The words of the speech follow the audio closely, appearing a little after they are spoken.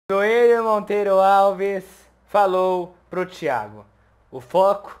Joelho Monteiro Alves falou pro Thiago: o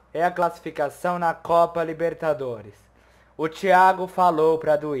foco é a classificação na Copa Libertadores. O Thiago falou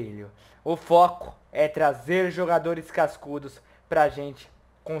para Duílio: o foco é trazer jogadores cascudos pra gente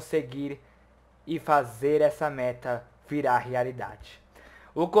conseguir e fazer essa meta virar realidade.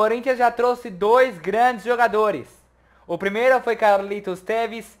 O Corinthians já trouxe 2 grandes jogadores. O primeiro foi Carlitos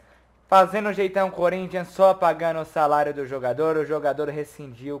Teves, fazendo o jeitão Corinthians, só pagando o salário do jogador. O jogador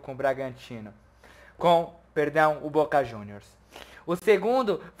rescindiu com o Bragantino. O Boca Juniors. O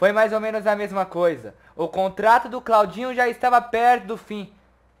segundo foi mais ou menos a mesma coisa. O contrato do Claudinho já estava perto do fim.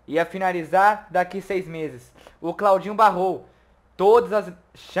 Ia finalizar daqui 6 meses. O Claudinho barrou todas as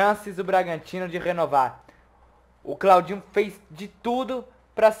chances do Bragantino de renovar. O Claudinho fez de tudo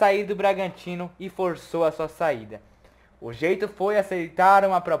para sair do Bragantino e forçou a sua saída. O jeito foi aceitar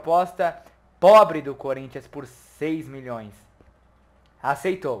uma proposta pobre do Corinthians por 6 milhões.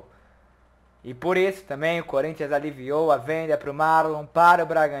 Aceitou. E por isso também o Corinthians aliviou a venda para o Marlon, para o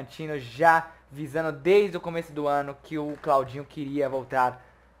Bragantino, já visando desde o começo do ano que o Claudinho queria voltar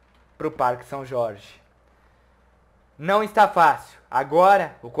para o Parque São Jorge. Não está fácil.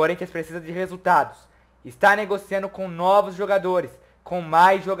 Agora o Corinthians precisa de resultados. Está negociando com novos jogadores, com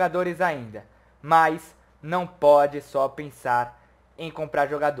mais jogadores ainda. Mas não pode só pensar em comprar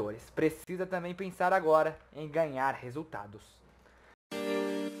jogadores. Precisa também pensar agora em ganhar resultados.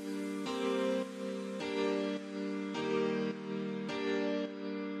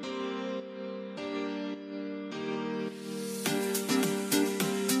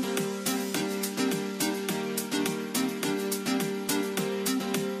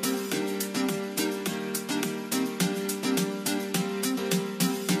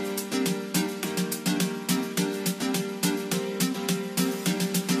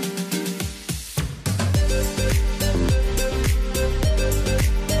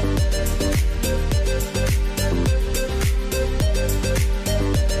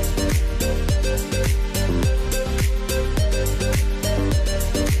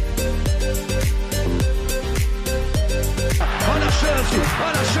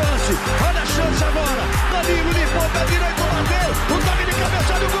 Olha a chance agora. Danilo limpou pra direita, bateu. O toque de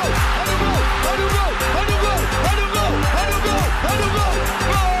cabeça do gol. Olha o gol, olha o gol, olha o gol, olha o gol, olha o gol, olha o gol.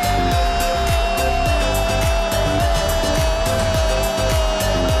 Gol!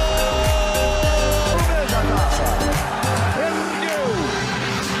 Veja a taça. Ergueu.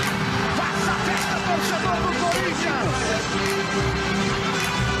 Faça a festa, torcedor do Corinthians.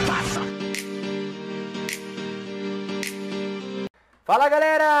 Fala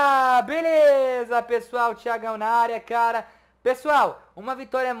galera, beleza pessoal, Thiagão na área, cara. Pessoal, uma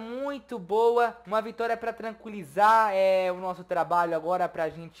vitória muito boa, uma vitória para tranquilizar o nosso trabalho agora, pra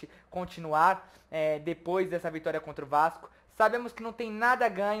gente continuar depois dessa vitória contra o Vasco. Sabemos que não tem nada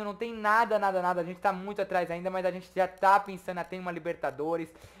ganho, não tem nada, a gente tá muito atrás ainda, mas a gente já tá pensando até em uma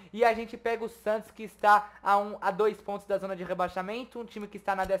Libertadores. E a gente pega o Santos, que está a 2 pontos da zona de rebaixamento, um time que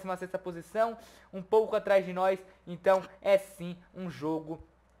está na 16ª posição, um pouco atrás de nós. Então é sim um jogo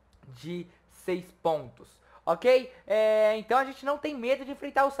de 6 pontos, ok? Então a gente não tem medo de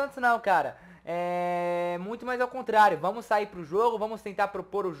enfrentar o Santos não, cara. Muito mais ao contrário, vamos sair pro jogo, vamos tentar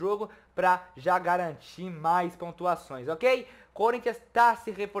propor o jogo pra já garantir mais pontuações, ok? Corinthians tá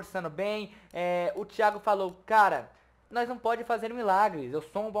se reforçando bem, o Thiago falou, cara, nós não pode fazer milagres, eu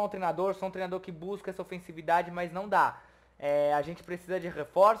sou um bom treinador, sou um treinador que busca essa ofensividade, mas não dá. A gente precisa de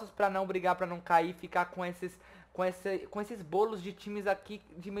reforços pra não brigar, pra não cair, ficar com esses bolos de times aqui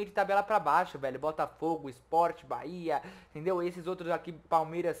de meio de tabela pra baixo, velho. Botafogo, Sport, Bahia, entendeu? Esses outros aqui,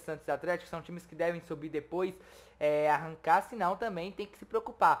 Palmeiras, Santos e Atlético, são times que devem subir depois, arrancar, senão também tem que se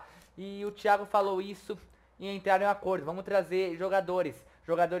preocupar. E o Thiago falou isso e entraram em acordo. Vamos trazer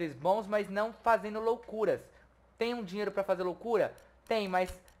jogadores bons, mas não fazendo loucuras. Tem um dinheiro pra fazer loucura? Tem,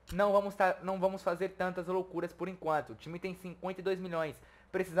 mas não vamos fazer tantas loucuras por enquanto. O time tem 52 milhões.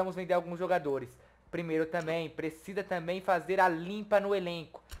 Precisamos vender alguns jogadores. Primeiro também, precisa também fazer a limpa no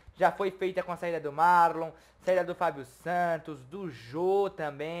elenco. Já foi feita com a saída do Marlon, saída do Fabio Santos, do Jô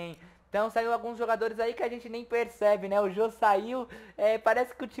também. Então saiu alguns jogadores aí que a gente nem percebe, né? O Jô saiu,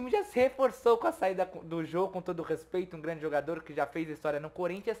 parece que o time já se reforçou com a saída do Jô, com todo respeito. Um grande jogador que já fez história no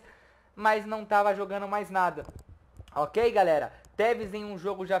Corinthians, mas não estava jogando mais nada. Ok, galera? Teves em um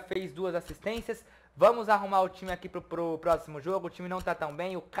jogo já fez 2 assistências. Vamos arrumar o time aqui pro próximo jogo. O time não tá tão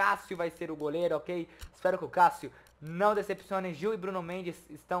bem. O Cássio vai ser o goleiro, ok? Espero que o Cássio não decepcione. Gil e Bruno Mendes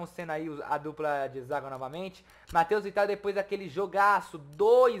estão sendo aí a dupla de zaga novamente. Matheus Vital, depois daquele jogaço,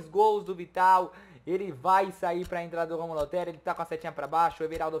 2 gols do Vital, ele vai sair pra entrada do Romulo Otero. Ele tá com a setinha pra baixo. O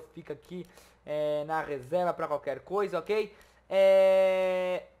Everaldo fica aqui na reserva pra qualquer coisa, ok?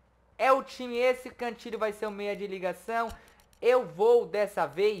 é o time, esse Cantilho vai ser o meia de ligação. Eu vou dessa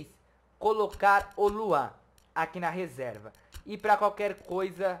vez colocar o Luan aqui na reserva. E para qualquer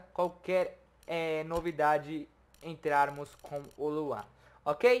coisa, qualquer novidade, entrarmos com o Luan,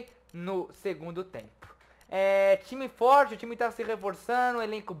 ok? No segundo tempo. Time forte, o time tá se reforçando,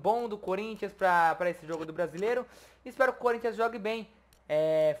 elenco bom do Corinthians para esse jogo do Brasileiro. Espero que o Corinthians jogue bem,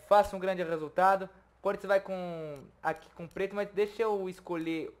 faça um grande resultado. O Corinthians vai aqui com preto, mas deixa eu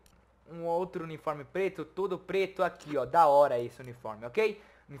escolher um outro uniforme preto, todo preto aqui, ó, da hora esse uniforme, ok?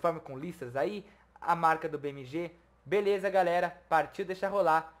 Uniforme com listas aí, a marca do BMG. Beleza, galera, partiu, deixa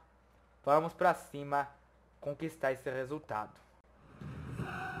rolar. Vamos pra cima conquistar esse resultado.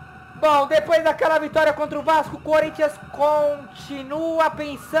 Bom, depois daquela vitória contra o Vasco, o Corinthians continua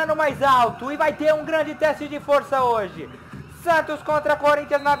pensando mais alto e vai ter um grande teste de força hoje. Santos contra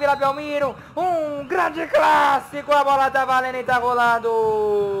Corinthians na Vila Belmiro, um grande clássico, a bola tá valendo e tá rolando.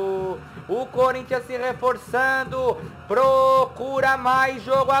 O Corinthians se reforçando, procura mais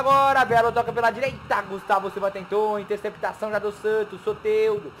jogo agora, belo toca pela direita, Gustavo Silva tentou, interceptação já do Santos,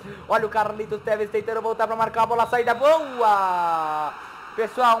 Soteldo. Olha o Carlitos Tevez tentando voltar para marcar a bola, saída boa.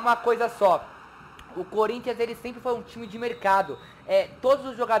 Pessoal, uma coisa só, o Corinthians ele sempre foi um time de mercado. Todos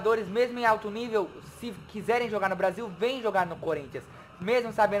os jogadores, mesmo em alto nível, se quiserem jogar no Brasil, vêm jogar no Corinthians,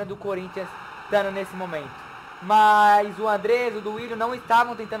 mesmo sabendo do Corinthians estando nesse momento. Mas o Andrés, o Duílio não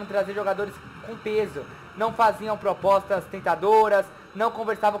estavam tentando trazer jogadores com peso, não faziam propostas tentadoras, não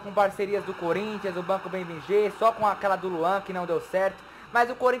conversavam com parcerias do Corinthians, o Banco BMG, só com aquela do Luan que não deu certo. Mas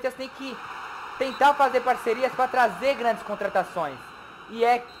o Corinthians tem que tentar fazer parcerias para trazer grandes contratações, e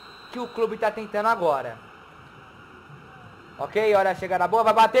é que o clube está tentando agora. Ok, olha a chegada boa,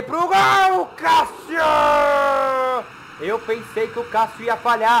 vai bater pro gol, Cássio! Eu pensei que o Cássio ia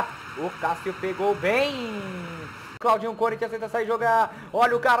falhar, o Cássio pegou bem. Claudinho, Corinthians tenta sair jogar,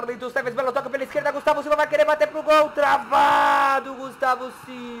 olha o Carlitos Tevez, belo toca pela esquerda, Gustavo Silva vai querer bater pro gol, travado, Gustavo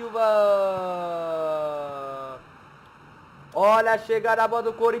Silva. Olha a chegada boa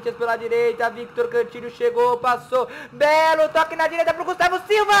do Corinthians pela direita, Victor Cantilho chegou, passou, belo toque na direita pro Gustavo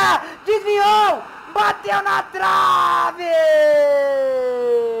Silva, desviou, bateu na trave!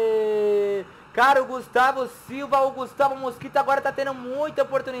 Cara, o Gustavo Silva, o Gustavo Mosquito agora tá tendo muita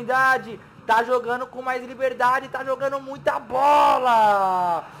oportunidade, tá jogando com mais liberdade, tá jogando muita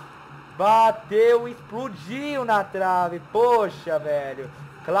bola! Bateu, explodiu na trave, poxa, velho!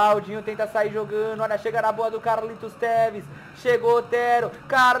 Claudinho tenta sair jogando, olha a chegada boa do Carlitos Tevez, chegou o Otero,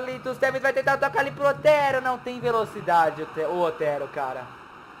 Carlitos Tevez vai tentar tocar ali pro Otero, não tem velocidade o Otero, cara.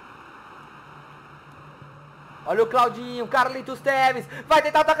 Olha o Claudinho, Carlitos Tevez, vai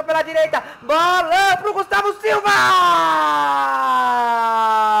tentar tocar pela direita, bola pro Gustavo Silva!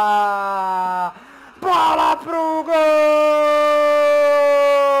 Bola pro gol!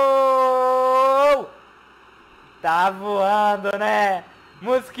 Tá voando, né?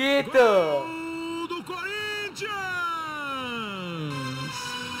 Mosquito! Gol do Corinthians!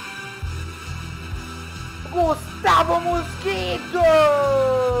 Gustavo Mosquito!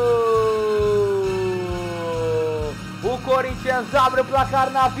 O Corinthians abre o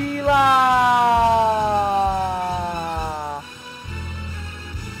placar na Vila!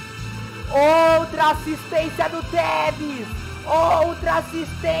 Outra assistência do Tevez! Outra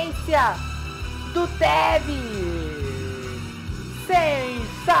assistência do Tevez!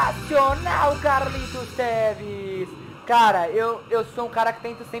 Sensacional, Carlitos Tevez! Cara, eu sou um cara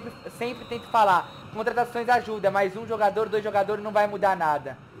que sempre tento falar, contratações ajudam, mas um jogador, dois jogadores não vai mudar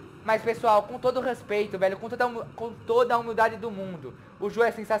nada. Mas pessoal, com todo o respeito, velho, com toda a humildade do mundo, o Jô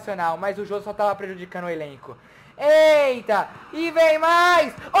é sensacional, mas o Jô só tava prejudicando o elenco. Eita! E vem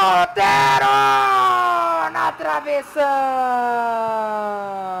mais! Otero! Na travessão!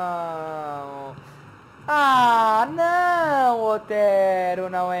 Ah, não, Otero,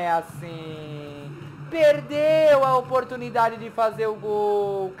 não é assim. Perdeu a oportunidade de fazer o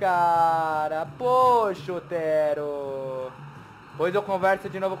gol, cara. Poxa, Otero. Depois eu converso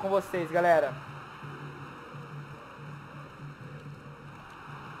de novo com vocês, galera.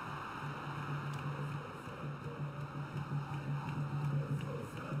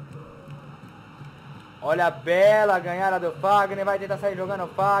 Olha a bela ganhada do Fagner, vai tentar sair jogando o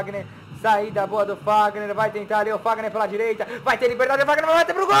Fagner. Saída boa do Fagner, vai tentar ali o Fagner pela direita. Vai ter liberdade, o Fagner vai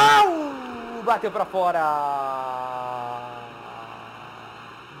bater pro gol! Bateu pra fora.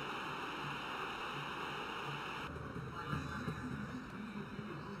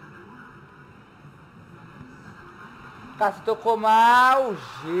 Cássio tocou mal,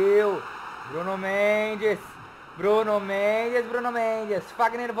 Gil. Bruno Mendes.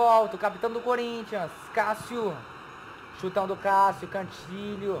 Fagner volta, o capitão do Corinthians. Cássio. Chutão do Cássio,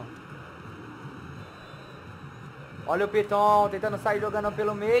 Cantilho. Olha o Piton tentando sair jogando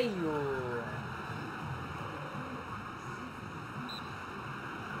pelo meio.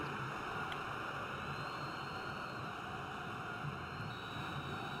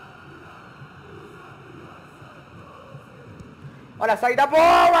 Olha a saída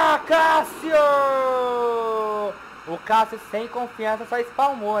boa, Cássio! O Cássio sem confiança só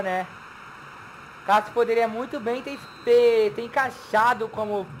espalmou, né? Cássio poderia muito bem ter encaixado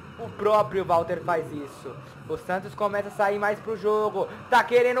como o próprio Walter faz isso. O Santos começa a sair mais pro jogo. Tá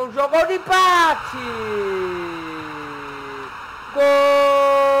querendo um jogo de empate! Gol!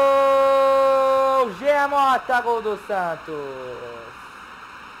 Jean Mota, gol do Santos!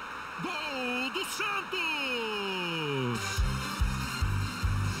 Gol do Santos!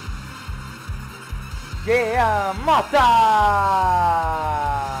 Jean Mota!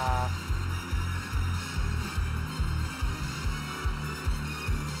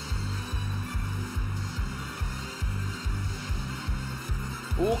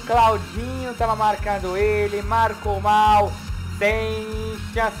 O Claudinho tava marcando ele, marcou mal, sem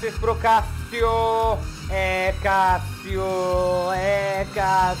chances pro Cássio. É Cássio, é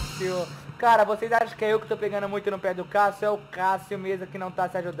Cássio. Cara, vocês acham que é eu que tô pegando muito no pé do Cássio? É o Cássio mesmo que não tá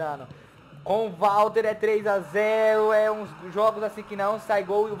se ajudando. Com o Walter é 3 a 0, é uns jogos assim que não sai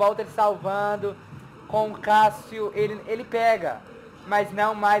gol e o Walter salvando. Com o Cássio ele pega, mas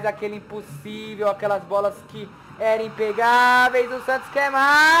não mais aquele impossível, aquelas bolas que eram impegáveis. O Santos quer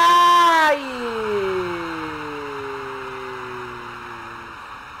mais!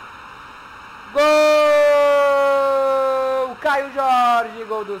 Gol! Caio Jorge,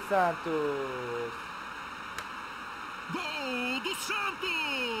 gol do Santos! Gol do Santos!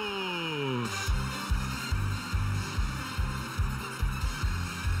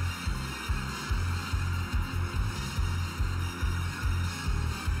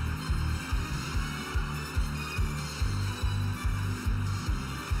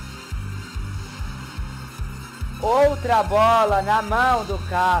 Outra bola na mão do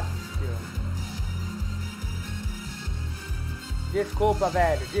Cássio. Desculpa,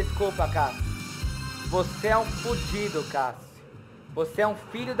 velho. Desculpa, Cássio. Você é um fudido, Cássio. Você é um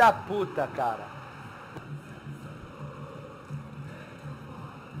filho da puta, cara.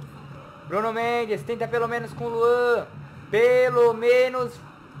 Bruno Mendes tenta pelo menos com o Luan. Pelo menos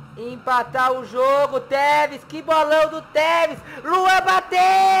empatar o jogo. Teves, que bolão do Teves. Luan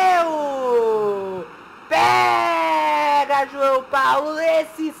bateu! Pega, João Paulo.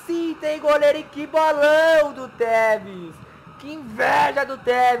 Esse sim tem goleiro. E que bolão do Teves. Que inveja do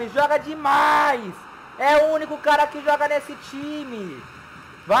Teves. Joga demais. É o único cara que joga nesse time.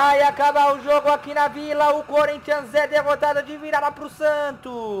 Vai acabar o jogo aqui na Vila. O Corinthians é derrotado de virada pro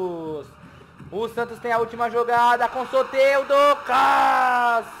Santos. O Santos tem a última jogada com Soteldo.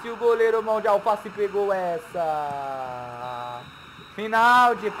 Cássio, goleiro mão de alface, pegou essa.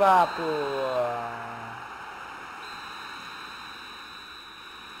 Final de papo.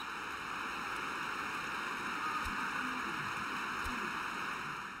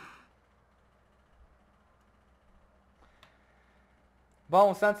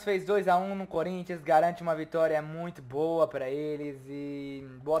 Bom, o Santos fez 2 a 1 no Corinthians, garante uma vitória muito boa para eles e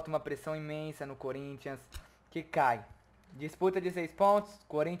bota uma pressão imensa no Corinthians, que cai. Disputa de 6 pontos,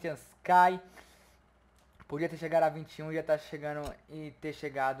 Corinthians cai. Podia ter chegado a 21, já tá chegando e ter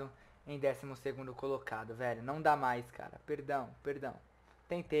chegado em 12º colocado, velho. Não dá mais, cara. Perdão.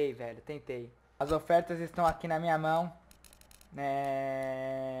 Tentei, velho, tentei. As ofertas estão aqui na minha mão.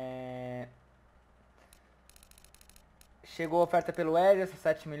 Chegou a oferta pelo Ederson,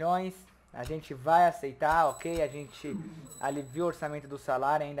 7 milhões. A gente vai aceitar, ok? A gente aliviou o orçamento do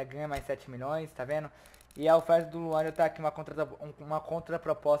salário, ainda ganha mais 7 milhões, tá vendo? E a oferta do Luan já tá aqui uma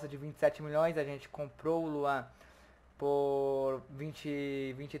contraproposta de 27 milhões. A gente comprou o Luan por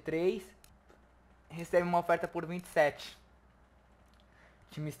 23. Recebe uma oferta por 27.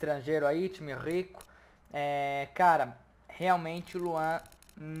 Time estrangeiro aí, time rico. Cara, realmente o Luan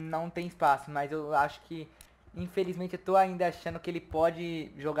não tem espaço, mas eu acho que infelizmente eu tô ainda achando que ele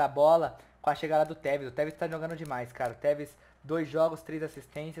pode jogar bola com a chegada do Teves. O Teves tá jogando demais, cara. O Teves, 2 jogos, 3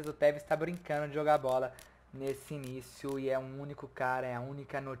 assistências. O Teves tá brincando de jogar bola nesse início e é um único cara, é a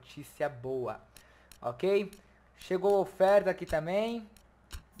única notícia boa. Ok? Chegou a oferta aqui também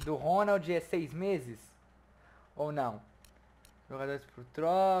do Ronald, é 6 meses? Ou não? Jogadores por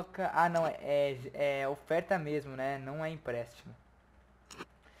troca. Ah, não, é oferta mesmo, né? Não é empréstimo.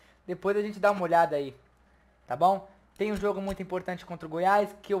 Depois a gente dá uma olhada aí. Tá bom? Tem um jogo muito importante contra o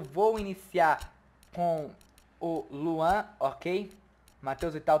Goiás que eu vou iniciar com o Luan, ok?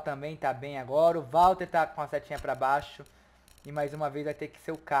 Matheus Vital também tá bem agora. O Walter tá com a setinha pra baixo. E mais uma vez vai ter que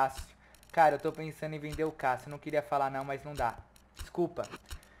ser o Cássio. Cara, eu tô pensando em vender o Cássio. Não queria falar não, mas não dá. Desculpa.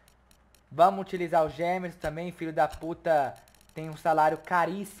 Vamos utilizar o Gemerson também. Filho da puta tem um salário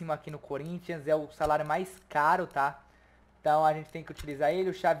caríssimo aqui no Corinthians. É o salário mais caro, tá? Então a gente tem que utilizar ele.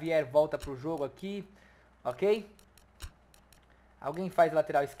 O Xavier volta pro jogo aqui. Ok? Alguém faz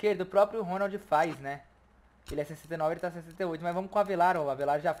lateral esquerdo? O próprio Ronald faz, né? Ele é 69, ele tá 68. Mas vamos com o Avelar. O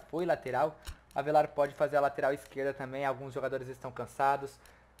Avelar já foi lateral. O Avelar pode fazer a lateral esquerda também. Alguns jogadores estão cansados.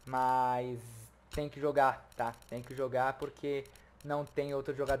 Mas tem que jogar, tá? Tem que jogar porque não tem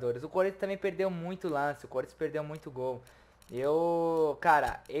outros jogadores. O Corinthians também perdeu muito lance. O Corinthians perdeu muito gol.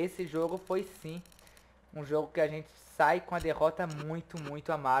 Cara, esse jogo foi sim um jogo que a gente sai com a derrota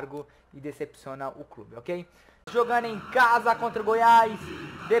muito amargo e decepciona o clube, ok? Jogando em casa contra o Goiás,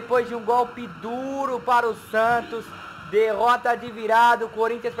 depois de um golpe duro para o Santos, derrota de virada, o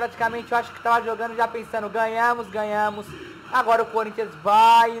Corinthians praticamente, eu acho que estava jogando já pensando, ganhamos, agora o Corinthians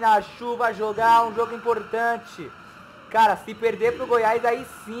vai na chuva jogar um jogo importante. Cara, se perder pro Goiás, aí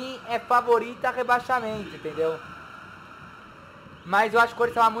sim é favorita a rebaixamento, entendeu? Mas eu acho que o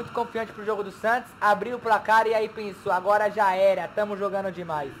Corinthians estava muito confiante pro jogo do Santos, abriu o placar e aí pensou, agora já era, estamos jogando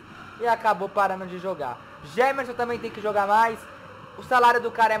demais. E acabou parando de jogar. Gemerson também tem que jogar mais. O salário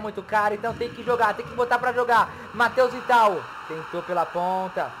do cara é muito caro, então tem que jogar, tem que botar pra jogar. Matheus Vital tentou pela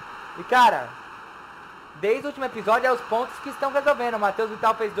ponta. E cara, desde o último episódio é os pontos que estão resolvendo. O Matheus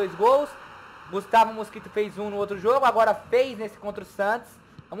Vital fez 2 gols. Gustavo Mosquito fez 1 no outro jogo, agora fez nesse contra o Santos.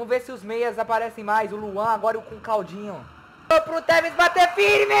 Vamos ver se os meias aparecem mais. O Luan agora com o Caldinho. Pro Tevez bater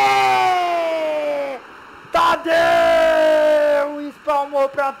firme! Tadeu! Espalmou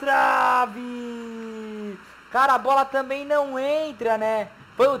pra trave! Cara, a bola também não entra, né?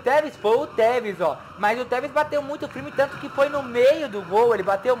 Foi o Tevez, ó. Mas o Tevez bateu muito firme, tanto que foi no meio do gol. Ele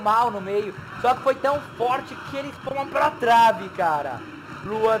bateu mal no meio. Só que foi tão forte que ele espalmou pra trave, cara.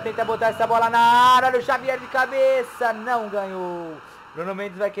 Luan tenta botar essa bola na área. Olha o Xavier de cabeça. Não ganhou. Bruno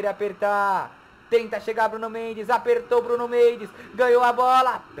Mendes vai querer apertar. Tenta chegar Bruno Mendes. Apertou Bruno Mendes. Ganhou a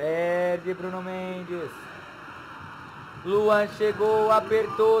bola. Perde Bruno Mendes. Luan chegou,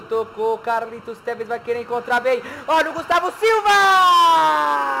 apertou, tocou. Carlitos Tevez vai querer encontrar bem. Olha o Gustavo Silva!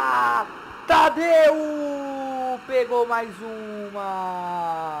 Tadeu! Pegou mais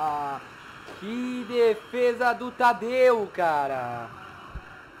uma. Que defesa do Tadeu, cara.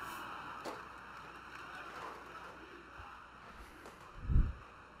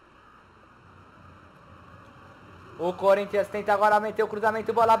 O Corinthians tenta agora meter o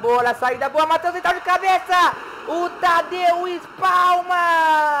cruzamento, bola boa, a saída boa, Matheus Vital de cabeça! O Tadeu espalma!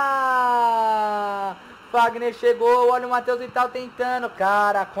 Fagner chegou, olha o Matheus Vital tentando.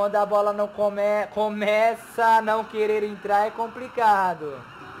 Cara, quando a bola não começa a não querer entrar é complicado.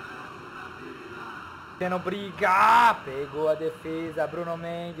 Tendo briga, pegou a defesa, Bruno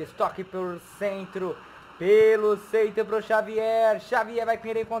Mendes, toque pelo centro. Pelo centro pro Xavier. Xavier vai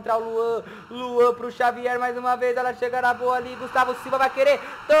querer encontrar o Luan. Luan pro Xavier mais uma vez. Ela chega na boa ali. Gustavo Silva vai querer.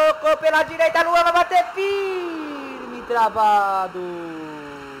 Tocou pela direita. Luan vai bater firme. Travado.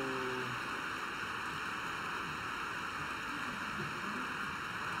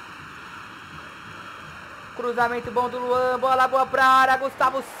 Cruzamento bom do Luan. Bola boa pra área.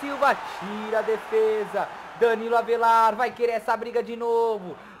 Gustavo Silva tira a defesa. Danilo Avelar vai querer essa briga de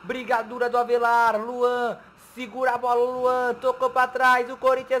novo. Briga dura do Avelar, Luan, segura a bola, Luan, tocou pra trás, o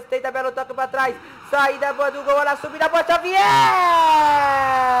Corinthians tenta belo toque pra trás, saída boa do gol, olha a subida boa, Xavier!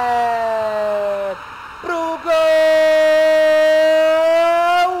 Pro gol!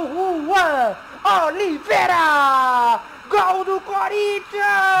 Luan Oliveira! Gol do Corinthians!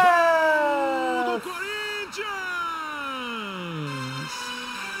 Gol do Corinthians!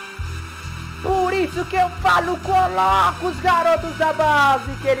 Por isso que eu falo, coloca os garotos da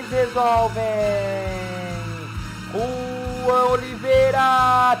base que eles resolvem. Luan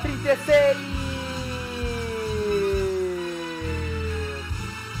Oliveira, 36.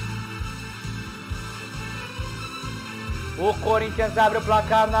 O Corinthians abre o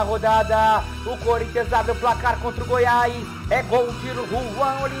placar na rodada. O Corinthians abre o placar contra o Goiás. É gol de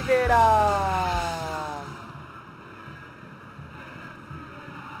Luan Oliveira.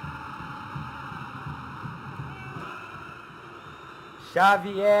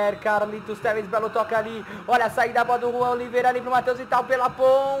 Xavier, Carlitos Tevez, belo toque ali. Olha a saída boa do Luan Oliveira ali pro Matheus Vital pela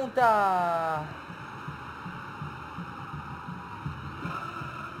ponta.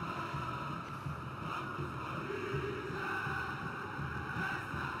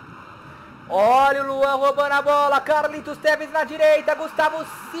 Olha o Luan roubando a bola. Carlitos Tevez na direita. Gustavo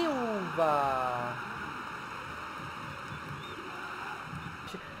Silva.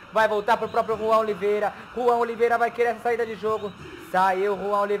 Vai voltar pro próprio Luan Oliveira. Luan Oliveira vai querer essa saída de jogo. Saiu,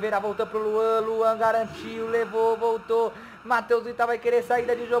 Juan Oliveira voltou pro Luan. Luan garantiu, levou, voltou. Matheus Vital vai querer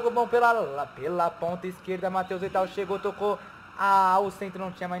saída de jogo bom pela ponta esquerda. Matheus Vital chegou, tocou. Ah, o centro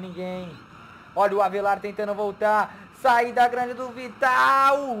não tinha mais ninguém. Olha o Avelar tentando voltar. Saída grande do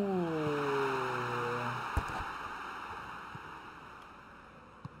Vital.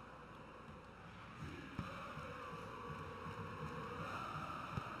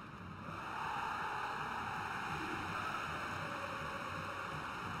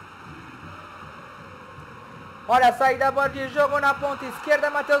 Olha a saída boa de jogo na ponta esquerda,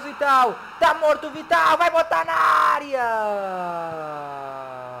 Matheus Vital. Tá morto o Vital, vai botar na área.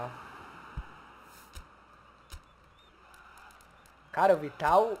 Cara, o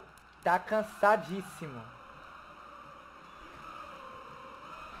Vital tá cansadíssimo.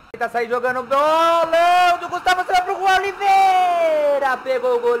 Tá saindo jogando bolão do Gustavo Silva pro Juan Oliveira.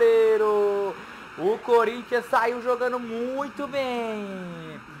 Pegou o goleiro. O Corinthians saiu jogando muito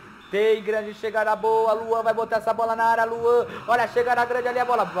bem. Tem grande chegada boa, Luan vai botar essa bola na área, Luan, olha a chegada grande ali, a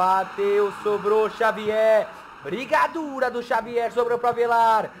bola bateu, sobrou Xavier, brigadura do Xavier, sobrou para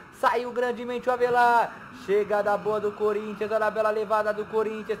Avelar, saiu grandemente o Avelar, chegada boa do Corinthians, olha a bela levada do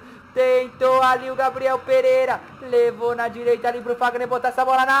Corinthians, tentou ali o Gabriel Pereira, levou na direita ali pro Fagner botar essa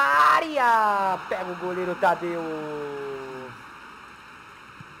bola na área, pega o goleiro Tadeu.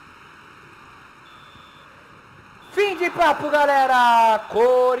 Fim de papo, galera!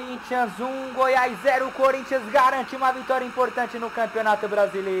 Corinthians 1, Goiás 0. O Corinthians garante uma vitória importante no Campeonato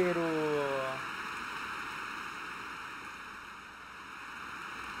Brasileiro.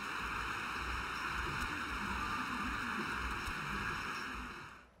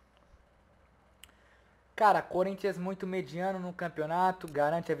 Cara, Corinthians muito mediano no campeonato,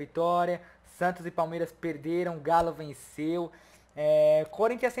 garante a vitória. Santos e Palmeiras perderam, Galo venceu.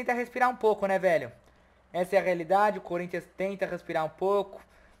 Corinthians tenta respirar um pouco, né, velho? Essa é a realidade, o Corinthians tenta respirar um pouco.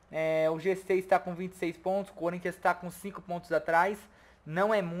 O G6 está com 26 pontos, o Corinthians está com 5 pontos atrás.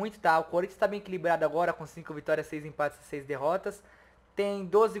 Não é muito, tá? O Corinthians está bem equilibrado agora, com 5 vitórias, 6 empates e 6 derrotas. Tem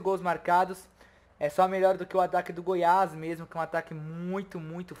 12 gols marcados. É só melhor do que o ataque do Goiás mesmo, que é um ataque muito,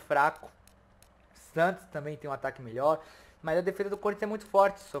 muito fraco. Santos também tem um ataque melhor. Mas a defesa do Corinthians é muito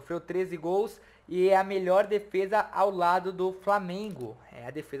forte, sofreu 13 gols e é a melhor defesa ao lado do Flamengo. É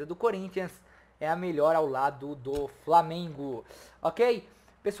a defesa do Corinthians. É a melhor ao lado do Flamengo, ok?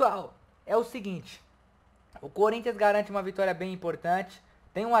 Pessoal, é o seguinte, o Corinthians garante uma vitória bem importante,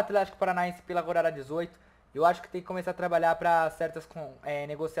 tem um Atlético Paranaense pela rodada 18, eu acho que tem que começar a trabalhar para certas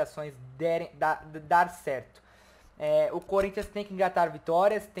negociações dar certo. O Corinthians tem que engatar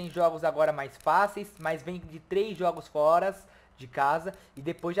vitórias, tem jogos agora mais fáceis, mas vem de 3 jogos fora de casa e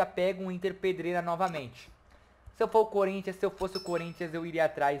depois já pega um Inter Pedreira novamente. Se eu for o Corinthians, se eu fosse o Corinthians, eu iria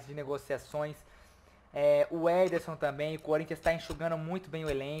atrás de negociações. O Ederson também, o Corinthians está enxugando muito bem o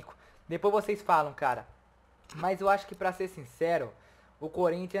elenco. Depois vocês falam, cara. Mas eu acho que, pra ser sincero, o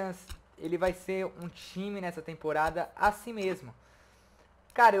Corinthians, ele vai ser um time nessa temporada assim mesmo.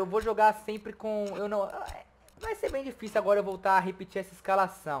 Cara, eu vou jogar sempre com... Vai ser bem difícil agora eu voltar a repetir essa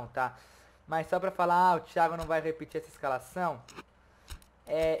escalação, tá? Mas só pra falar, o Thiago não vai repetir essa escalação.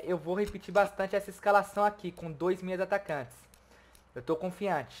 Eu vou repetir bastante essa escalação aqui, com 2 meias atacantes. Eu tô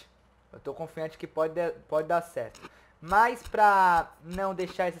confiante. Eu tô confiante que pode dar certo. Mas pra não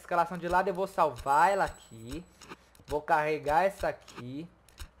deixar essa escalação de lado, eu vou salvar ela aqui. Vou carregar essa aqui.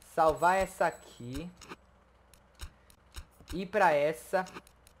 Salvar essa aqui. Ir pra essa.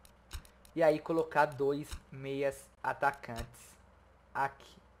 E aí colocar 2 meias atacantes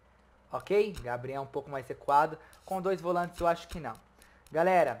aqui. Ok? Gabriel um pouco mais recuado. Com 2 volantes eu acho que não.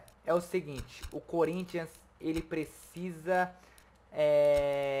 Galera, é o seguinte. O Corinthians, ele precisa...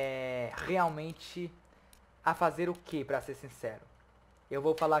 realmente a fazer o que, pra ser sincero? Eu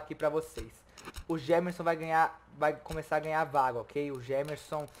vou falar aqui pra vocês. O Gemerson vai começar a ganhar vaga, ok? O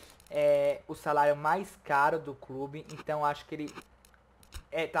Gemerson é o salário mais caro do clube, então acho que ele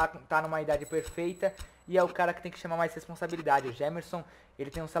tá numa idade perfeita e é o cara que tem que chamar mais responsabilidade. O Gemerson,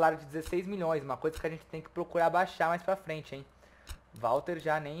 ele tem um salário de 16 milhões, uma coisa que a gente tem que procurar baixar mais pra frente, hein? Walter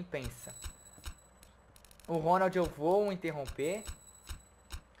já nem pensa. O Ronald eu vou interromper.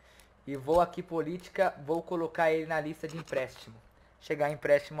 E vou aqui política, vou colocar ele na lista de empréstimo. Chegar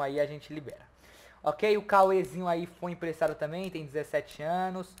empréstimo aí a gente libera. Ok, o Cauêzinho aí foi emprestado também, tem 17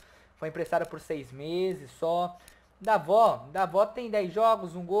 anos. Foi emprestado por 6 meses só. Davó tem 10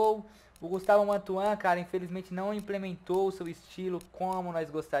 jogos, 1 gol. O Gustavo Mantuan, cara, infelizmente não implementou o seu estilo como nós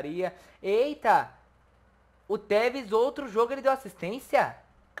gostaria. Eita! O Tevez, outro jogo, ele deu assistência?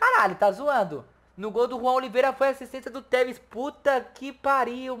 Caralho, tá zoando. No gol do Juan Oliveira foi assistência do Tevez. Puta que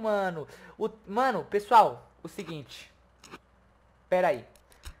pariu, mano. Mano, pessoal, o seguinte. pera aí.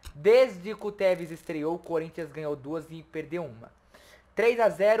 Desde que o Tevez estreou, o Corinthians ganhou 2 e perdeu uma.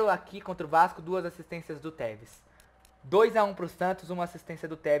 3-0 aqui contra o Vasco, 2 assistências do Tevez. 2-1 pro Santos, 1 assistência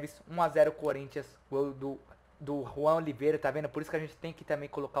do Tevez. 1-0 Corinthians, gol do Juan Oliveira, tá vendo? Por isso que a gente tem que também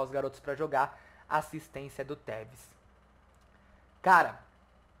colocar os garotos pra jogar. Assistência do Tevez. Cara,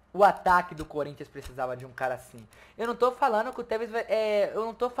 o ataque do Corinthians precisava de um cara assim. Eu não tô falando que o Tevez eu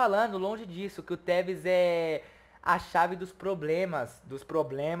não tô falando, longe disso, que o Tevez é a chave dos problemas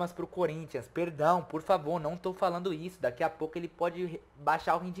pro Corinthians. Perdão, por favor, não tô falando isso. Daqui a pouco ele pode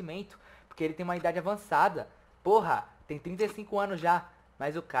baixar o rendimento, porque ele tem uma idade avançada. Porra, tem 35 anos já,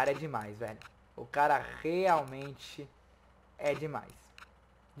 mas o cara é demais, velho. O cara realmente é demais.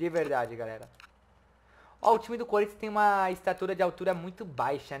 De verdade, galera. Ó, o time do Corinthians tem uma estatura de altura muito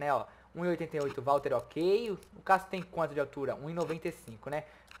baixa, né, ó. 1,88, Walter, ok. O Cássio tem quanto de altura? 1,95, né?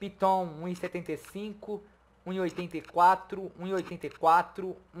 Piton, 1,75, 1,84,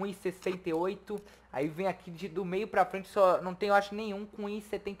 1,84, 1,68. Aí vem aqui do meio pra frente, só não tem, eu acho, nenhum com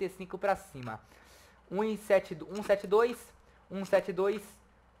 1,75 pra cima. 1,72, 1,72,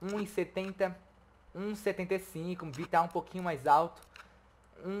 1,70, 1,75. Vitar um pouquinho mais alto.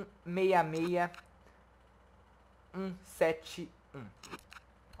 1,66. 171.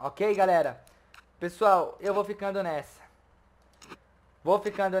 Ok, galera? Pessoal, eu vou ficando nessa.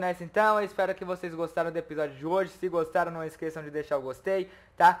 Então. Eu espero que vocês gostaram do episódio de hoje. Se gostaram, não esqueçam de deixar o gostei,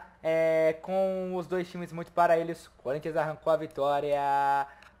 tá? Com os dois times muito parelhos, o Corinthians arrancou a vitória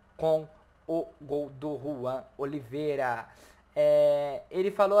com o gol do Juan Oliveira.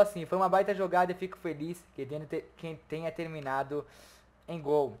 Ele falou assim: foi uma baita jogada e fico feliz que tenha terminado em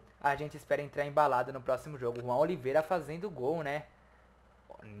gol. A gente espera entrar embalado no próximo jogo. Juan Oliveira fazendo gol, né?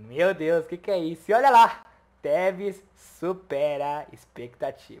 Meu Deus, o que é isso? E olha lá, Tevez supera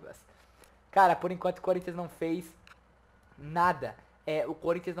expectativas. Cara, por enquanto o Corinthians não fez nada. O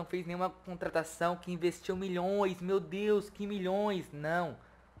Corinthians não fez nenhuma contratação que investiu milhões. Meu Deus, que milhões. Não.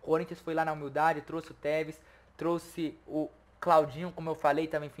 O Corinthians foi lá na humildade, trouxe o Tevez, trouxe o Claudinho, como eu falei,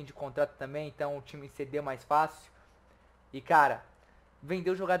 também fim de contrato também. Então o time cedeu mais fácil. E cara,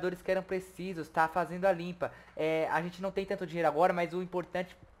 vendeu jogadores que eram precisos, tá fazendo a limpa. A gente não tem tanto dinheiro agora, mas o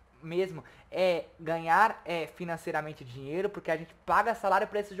importante mesmo é ganhar financeiramente dinheiro, porque a gente paga salário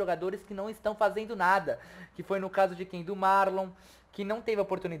para esses jogadores que não estão fazendo nada. Que foi no caso de quem? Do Marlon, que não teve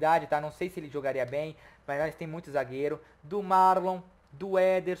oportunidade, tá? Não sei se ele jogaria bem, mas nós tem muito zagueiro. Do Marlon, do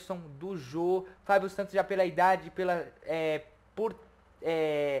Ederson, do Jô, Fabio Santos já pela idade, por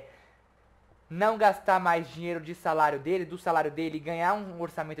não gastar mais dinheiro do salário dele, ganhar um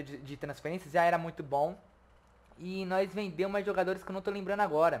orçamento de transferências já era muito bom. E nós vendemos mais jogadores que eu não tô lembrando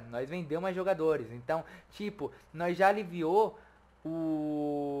agora. Nós vendemos mais jogadores. Então, tipo, nós já aliviou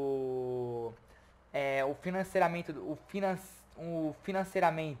o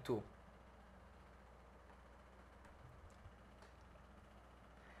financiamento.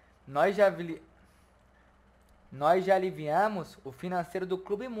 Nós já aliviamos o financeiro do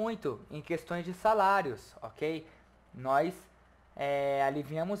clube muito, em questões de salários, ok? Nós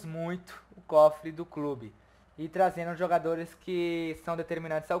aliviamos muito o cofre do clube e trazendo jogadores que são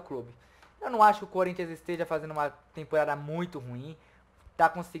determinantes ao clube. Eu não acho que o Corinthians esteja fazendo uma temporada muito ruim, tá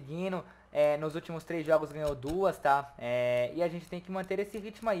conseguindo, nos últimos 3 jogos ganhou 2, tá? E a gente tem que manter esse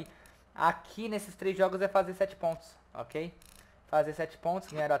ritmo aí. Aqui nesses 3 jogos é fazer 7 pontos, ok? Fazer 7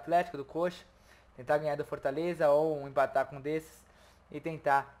 pontos, ganhar do Atlético, do Coxa, tentar ganhar do Fortaleza ou empatar com um desses e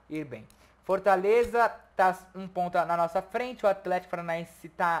tentar ir bem. Fortaleza tá 1 ponto na nossa frente, o Atlético Paranaense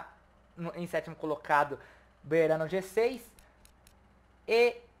tá em 7º colocado, beirando o G6,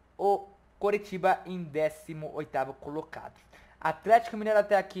 e o Coritiba em 18º colocado. Atlético Mineiro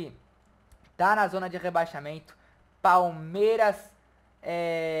até aqui tá na zona de rebaixamento. Palmeiras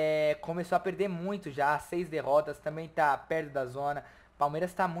começou a perder muito já, 6 derrotas, também tá perto da zona.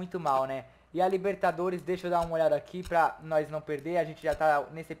 Palmeiras tá muito mal, né? E a Libertadores, deixa eu dar uma olhada aqui pra nós não perder. A gente já tá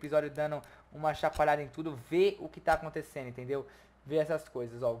nesse episódio dando uma chacoalhada em tudo, ver o que tá acontecendo, entendeu? Ver essas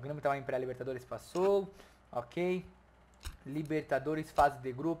coisas, ó. O Grêmio tava em pré-Libertadores, passou, ok. Libertadores, fase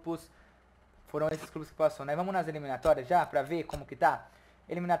de grupos, foram esses clubes que passou, né? Vamos nas eliminatórias já, pra ver como que tá.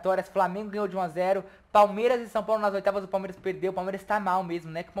 Eliminatórias, Flamengo ganhou de 1-0, Palmeiras e São Paulo nas oitavas, o Palmeiras perdeu, o Palmeiras tá mal mesmo,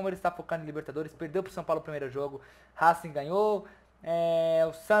 né? Que o Palmeiras tá focando em Libertadores, perdeu pro São Paulo o primeiro jogo, Racing ganhou,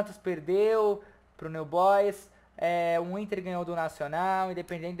 o Santos perdeu pro New Boys, o Inter ganhou do Nacional,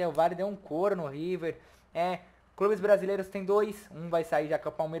 Independente Del Valle deu um couro no River, clubes brasileiros tem 2, um vai sair já que é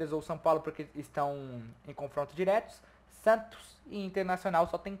o Palmeiras ou o São Paulo porque estão em confronto diretos, Santos e Internacional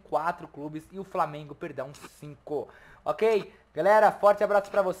só tem 4 clubes e o Flamengo, perdão, 5. Ok? Galera, forte abraço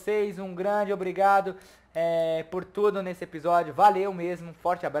pra vocês, um grande obrigado. por tudo nesse episódio. Valeu mesmo,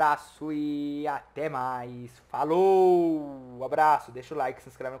 forte abraço e até mais. Falou! Abraço, deixa o like, se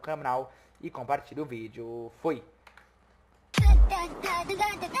inscreve no canal e compartilha o vídeo. Fui! Da da da da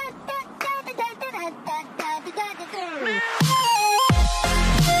da da da da da da da da da da.